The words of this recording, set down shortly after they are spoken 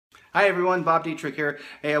Hi everyone, Bob Dietrich here.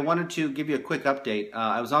 Hey, I wanted to give you a quick update.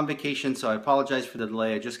 I was on vacation, so I apologize for the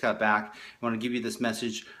delay. I just got back. I want to give you this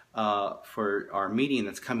message for our meeting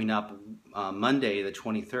that's coming up Monday the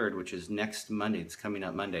 23rd, which is next Monday. It's coming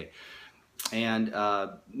up Monday. And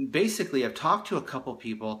basically, I've talked to a couple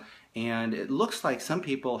people, and it looks like some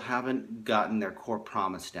people haven't gotten their core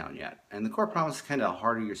promise down yet. And the core promise is kind of a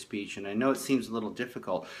heart of your speech, and I know it seems a little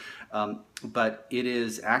difficult, but it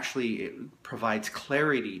is actually, it provides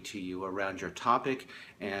clarity to you around your topic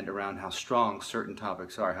and around how strong certain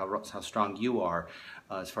topics are, how strong you are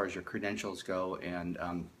as far as your credentials go, and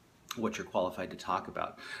what you're qualified to talk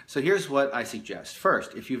about. So here's what I suggest.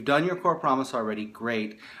 First, if you've done your core promise already,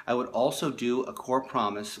 great. I would also do a core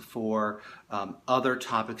promise for other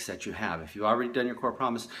topics that you have. If you've already done your core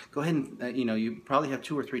promise, go ahead and, you probably have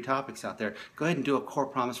 2 or 3 topics out there. Go ahead and do a core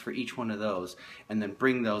promise for each one of those and then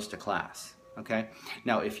bring those to class. Okay?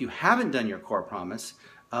 Now, if you haven't done your core promise,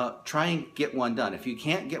 try and get one done. If you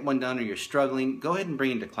can't get one done or you're struggling, go ahead and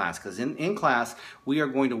bring it to class, because in class we are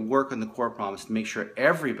going to work on the core promise to make sure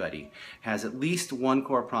everybody has at least one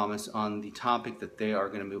core promise on the topic that they are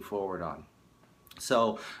going to move forward on.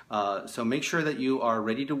 So make sure that you are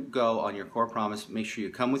ready to go on your core promise. Make sure you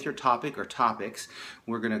come with your topic or topics.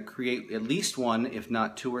 We're going to create at least one, if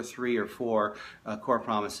not 2 or 3 or 4 core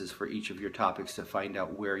promises for each of your topics to find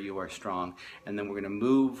out where you are strong. And then we're going to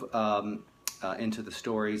move into the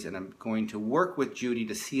stories, and I'm going to work with Judy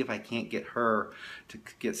to see if I can't get her to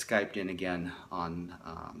get Skyped in again on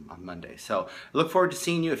Monday. So I look forward to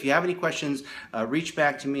seeing you. If you have any questions, reach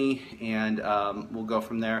back to me, and we'll go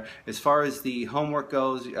from there. As far as the homework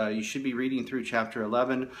goes, you should be reading through chapter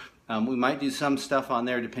 11. We might do some stuff on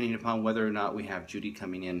there depending upon whether or not we have Judy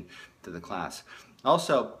coming in to the class.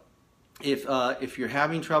 Also, if you're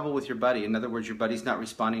having trouble with your buddy, in other words, your buddy's not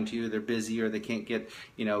responding to you, they're busy, or they can't get,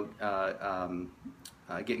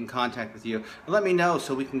 get in contact with you, let me know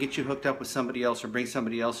so we can get you hooked up with somebody else or bring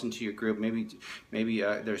somebody else into your group. Maybe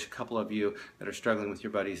there's a couple of you that are struggling with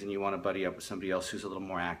your buddies and you want to buddy up with somebody else who's a little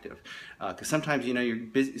more active. Because sometimes, your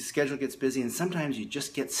schedule gets busy, and sometimes you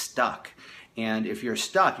just get stuck. And if you're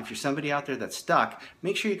stuck, if you're somebody out there that's stuck,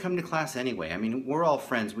 make sure you come to class anyway. I mean, we're all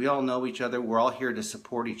friends. We all know each other. We're all here to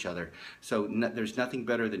support each other. So there's nothing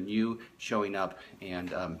better than you showing up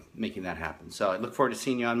and making that happen. So I look forward to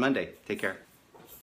seeing you on Monday. Take care.